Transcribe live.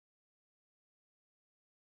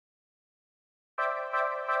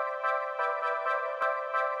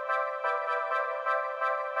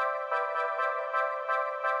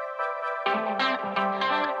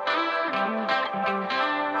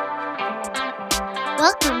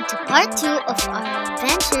Welcome to part 2 of our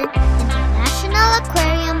adventure in the National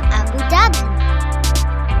Aquarium Abu Dhabi.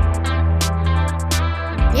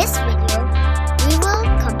 In this video, we will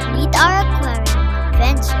complete our aquarium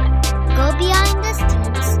adventure, go behind the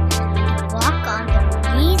scenes, and walk on the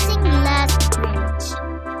amazing glass bridge.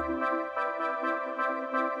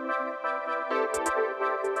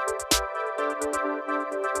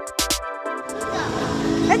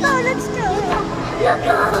 Let's go!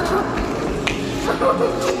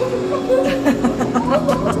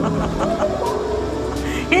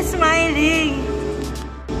 He's smiling.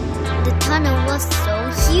 The tunnel was so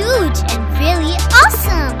huge and really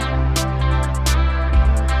awesome.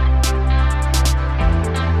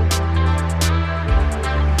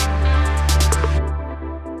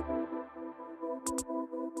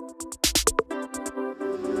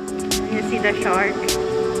 You see the shark?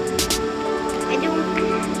 I don't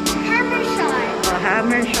hammer shark. Oh,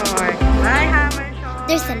 hammer shark. Bye, hammer shark.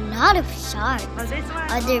 There's a lot of sharks, Oh, this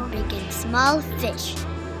one. other big and small fish,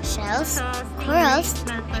 shells, corals,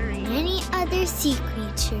 and many other sea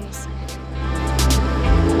creatures.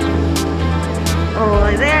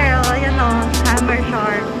 Oh, there. Oh, you know, hammer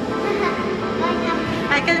shark.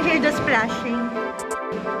 I can hear the splashing.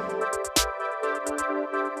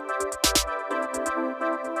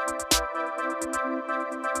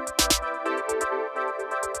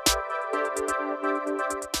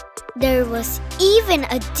 There was even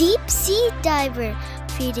a deep sea diver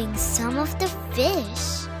feeding some of the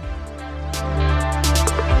fish.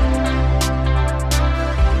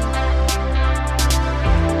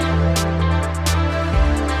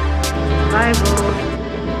 Bye, Bo.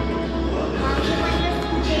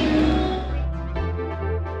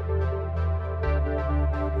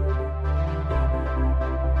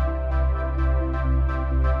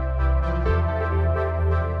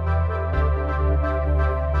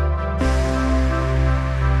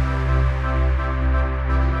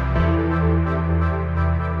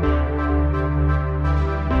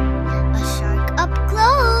 A shark up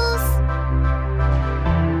close.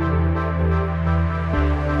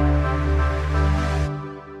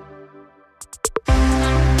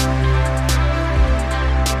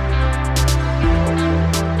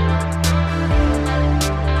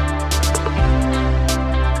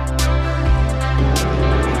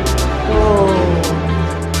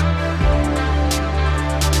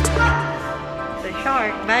 The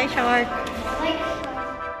shark. Bye, shark.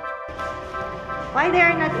 Why they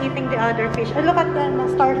are not eating the other fish? Oh, look at the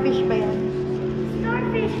starfish ba yan?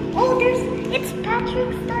 Starfish. Oh, it's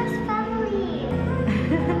Patrick Star's family.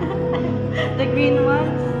 The green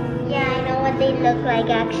ones? Yeah, I know what they look like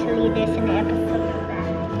actually. There's an episode of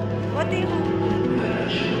that. What do you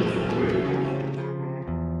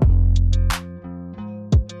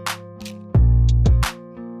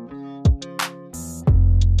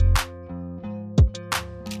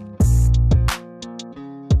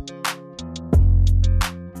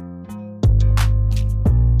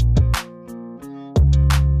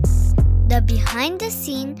The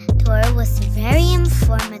behind-the-scene tour was very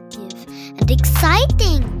informative and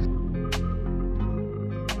exciting.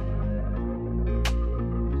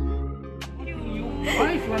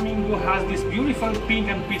 Why flamingo has this beautiful pink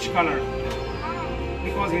and peach color?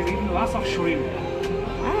 Because he's eating lots of shrimp.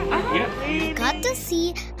 Yeah. I got to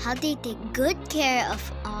see how they take good care of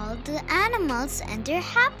all the animals and their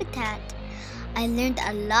habitat. I learned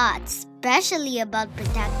a lot, especially about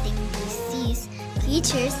protecting these seas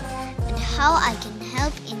creatures and how I can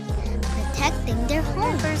help in protecting their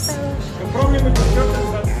homes. The problem with the turtles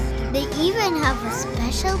is that They even have a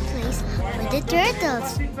special place for the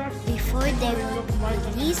turtles before they will be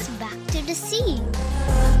released back to the sea.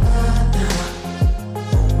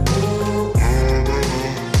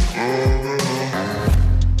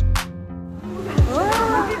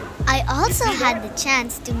 I also had the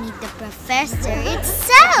chance to meet the professor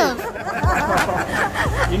itself.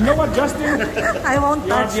 you know what, Justin? I won't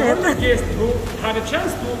You are touch the it. only guest who had a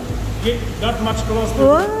chance to get that much close to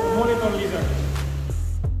Whoa. monitor lizard.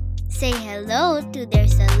 Say hello to their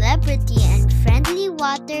celebrity and friendly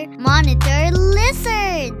water monitor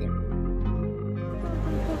lizard.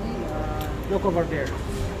 Look over there.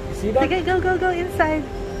 You see that? Okay, go inside.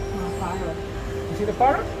 You see the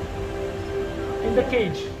parrot? In the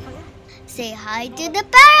cage. Say hi to the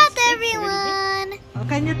parrot, everyone. Oh,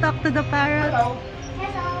 can you talk to the parrot? Hello.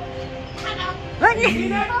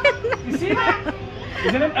 You see that?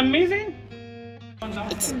 Isn't it amazing?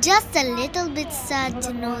 It's just a little bit sad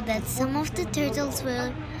to know that some of the turtles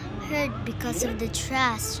were hurt because of the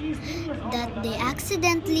trash that they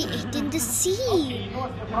accidentally ate in the sea. You know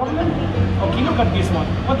what's the problem? Okay, look at this one.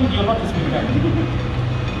 What did you notice with that?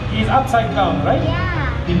 He's upside down, right?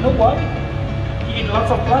 Yeah. You know why? He ate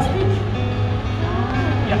lots of plastic.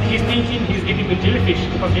 Yeah, he's thinking he's eating the jellyfish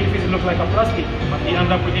because jellyfish look like a plastic, but he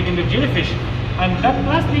ended up eating the jellyfish. And that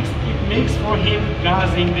plastic, it makes for him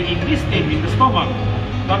gas in the intestine, in the stomach.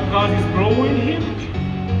 That gas is growing him.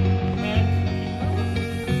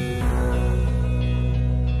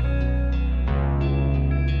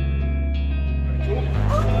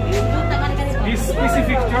 These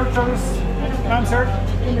specific turtles cancer,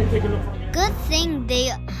 take a look from here. Good thing they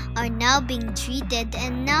are now being treated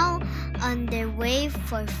and now on their way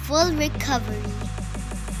for full recovery.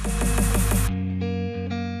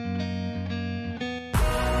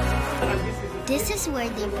 This is where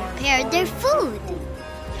they prepare their food.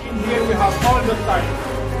 In here we have all the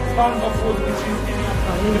tons of food which is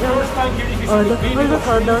in the first tank here is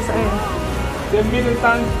the middle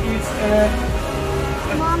tank is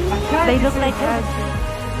They look like eggs.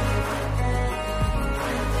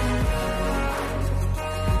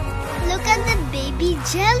 Look at the baby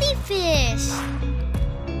jellyfish.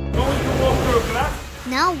 going to walk through glass.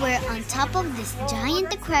 Now we're on top of this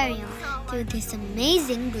giant aquarium through this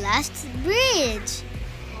amazing glass bridge.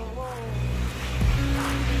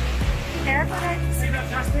 See that,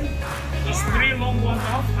 Justin? Those three long ones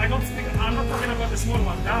out. I'm not talking about the small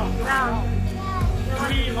one. Down.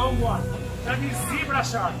 Three long ones. That is zebra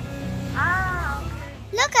shark.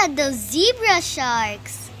 Look at those zebra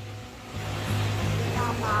sharks.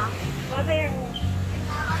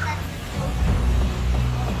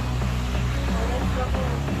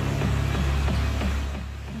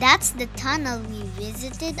 That's the tunnel we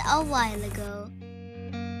visited a while ago.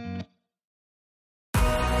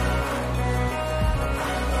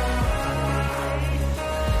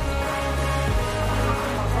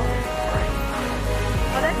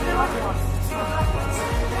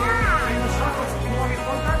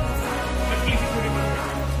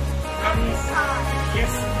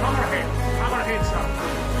 Yes, hammerhead shark.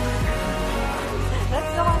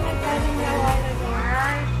 That's the one I'm telling you a while ago,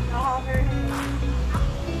 right?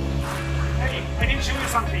 Hey, I didn't show you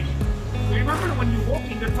something. You remember when you walk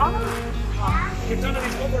in the tunnel? The tunnel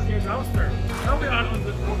is over there downstairs. Now we are on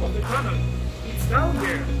the top of the tunnel. It's down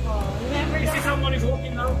there. You see someone is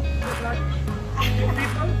walking now? Just like two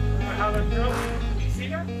people. I have a girl. See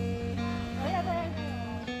that?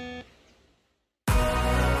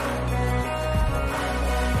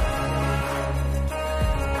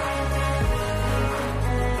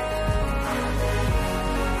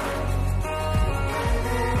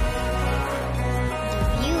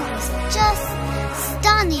 Just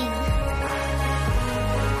stunning.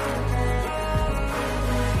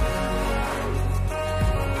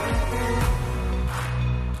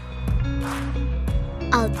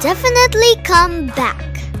 I'll definitely come back.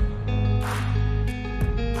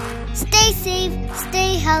 Stay safe,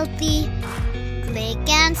 stay healthy, click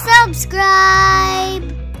and subscribe.